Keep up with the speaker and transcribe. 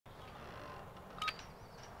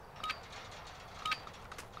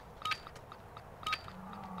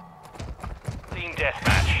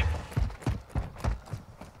Deathmatch.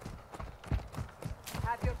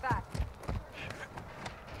 Have your back.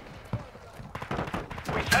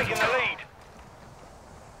 We've taken the lead.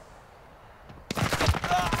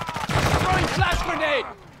 Throwing flash grenade!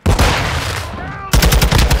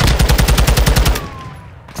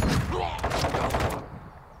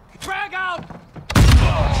 Drag out!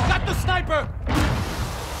 Got the sniper!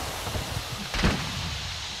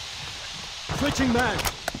 Switching mag.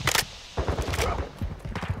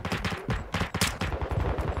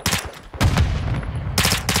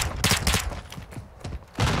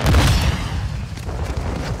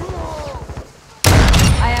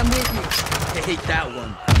 I am with you. I hate that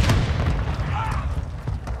one.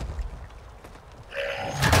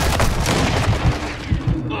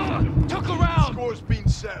 Took a round! Score's been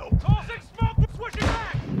settled. Tossing smoke, switching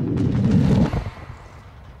back!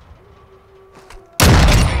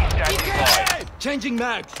 Standing by. Changing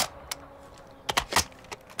mags.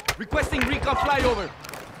 Requesting recon flyover.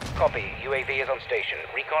 Copy. UAV is on station.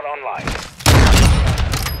 Recon online.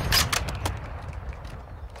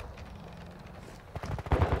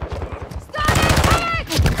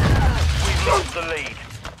 We've lost the lead.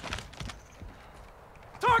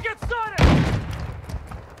 Target sighted!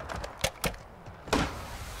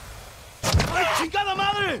 Chingada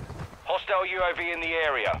madre! Hostile UAV in the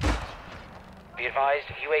area. Be advised,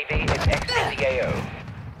 UAV is exiting the AO.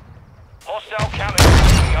 Hostile counter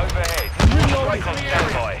UAV overhead. Reloading. Strike on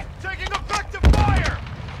standby. Taking effective fire!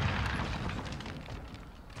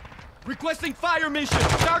 Requesting fire mission.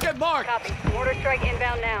 Target marked. Copy. Mortar strike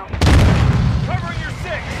inbound now. Covering your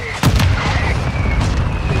six.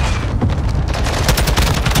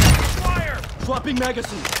 Fire! Swapping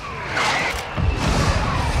magazine.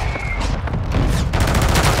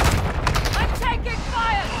 I'm taking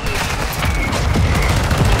fire!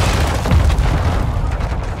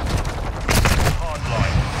 Hard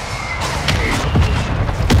line.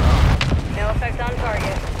 No effect on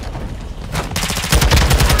target.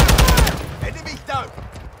 Enemy down!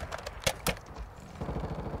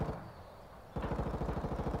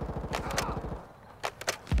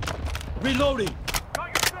 Reloading. Got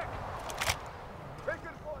your six.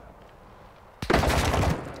 Taking fire!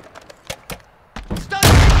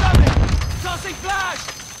 Stunning incoming. Tossing flash.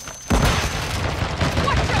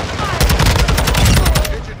 Watch your fire!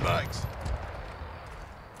 Engine mags.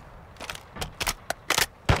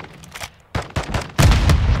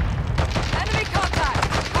 Enemy contact!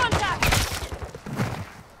 Contact!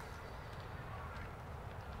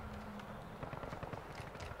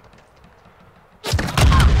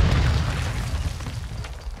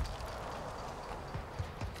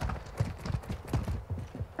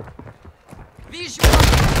 Visual!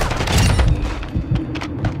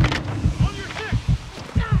 On your six.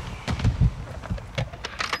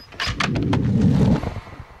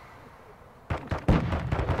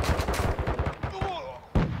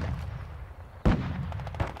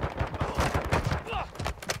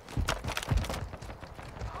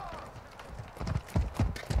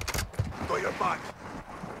 Got your back.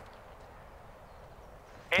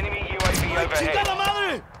 Enemy UAV overhead. Chingada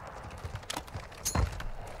madre!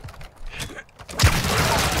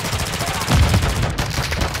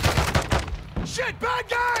 Shit, bad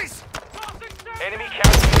guys! Enemy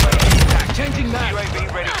counter UAV attack. Changing mag.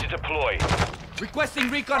 UAV ready to deploy. Requesting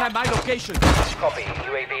recon at my location. Copy.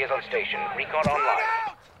 UAV is on station. Recon online.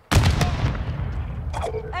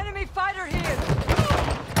 Enemy fighter here!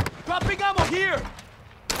 Dropping ammo here.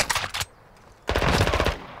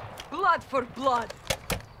 Blood for blood!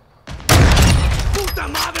 Puta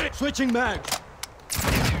madre! Switching mag.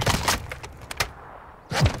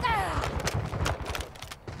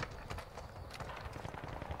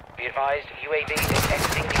 Be advised, UAV is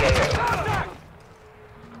exiting the AO.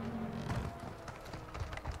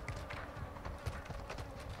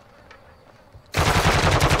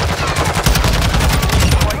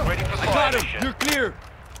 Strike ready for I fire got him. mission. You're clear.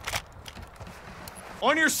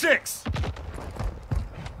 On your six.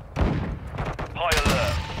 High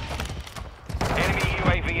alert. Enemy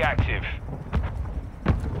UAV active.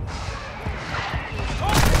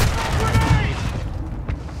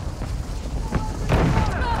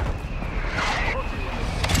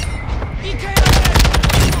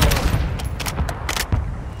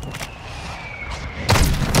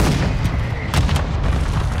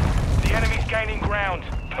 The enemy's gaining ground.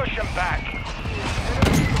 Push them back.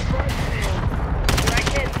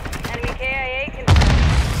 Directed. Enemy KIA confirmed.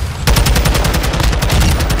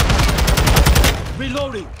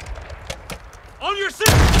 Reloading. On your six.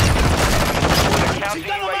 Counter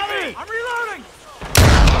Chingada UAV. madre! I'm reloading.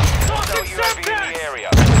 Hostile UAV in the area.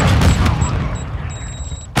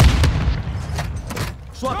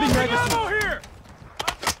 Swapping magazine. Ammo here!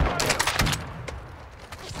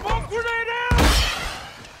 Smoke grenade out!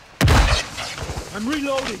 I'm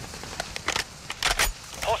reloading.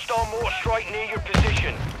 Hostile mortar strike near your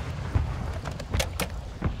position.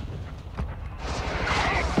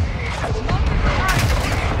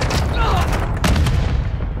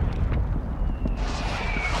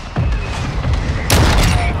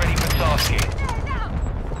 Ready for tasking.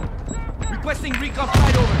 Requesting recon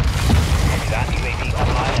flyover. That UAV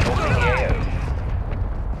online and orbiting the AO.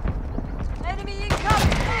 Enemy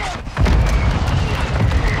incoming!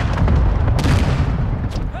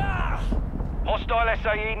 Hostile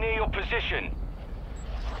SAE near your position.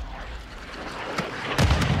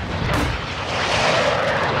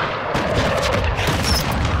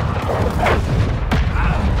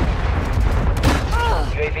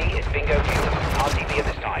 UAV is bingo fuel. RTB at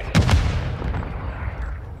this time.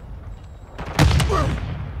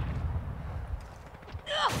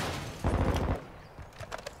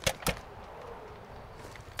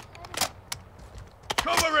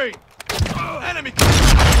 Covering! Enemy!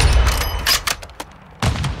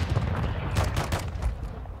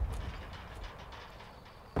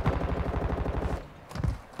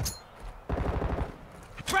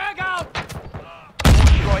 Frag out!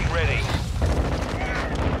 Strike ready.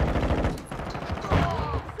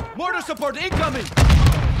 Mortar support incoming!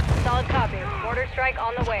 Solid copy. Mortar strike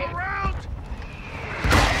on the way. Around!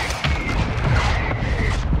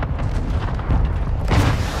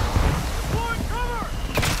 Deploying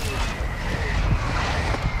cover!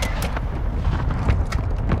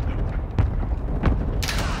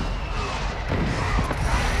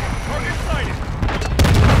 Target sighted!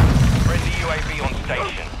 Friendly UAV on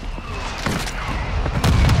station.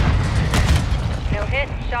 No hit.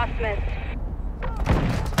 Shots missed.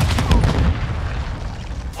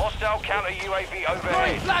 Hostile counter UAV Throwing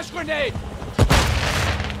overhead. flash grenade!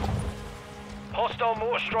 Hostile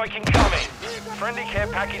mortar strike incoming. Friendly care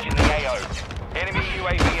package in the AO. Enemy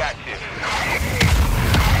UAV active.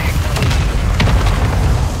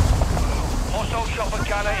 Hostile chopper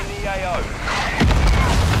gunner in the AO.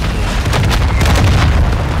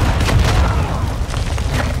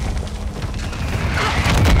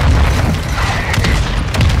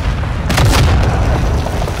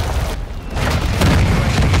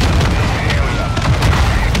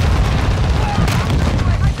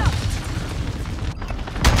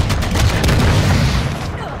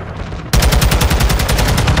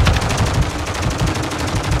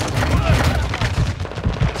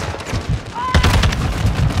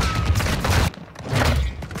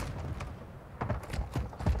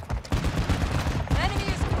 Enemy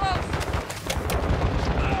is close!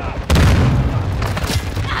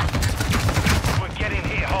 We're getting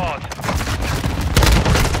hit hard.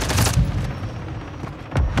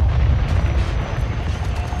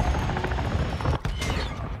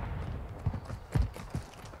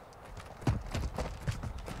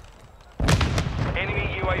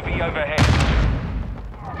 Enemy UAV overhead.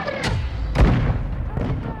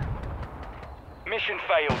 Mission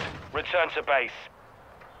failed. Return to base.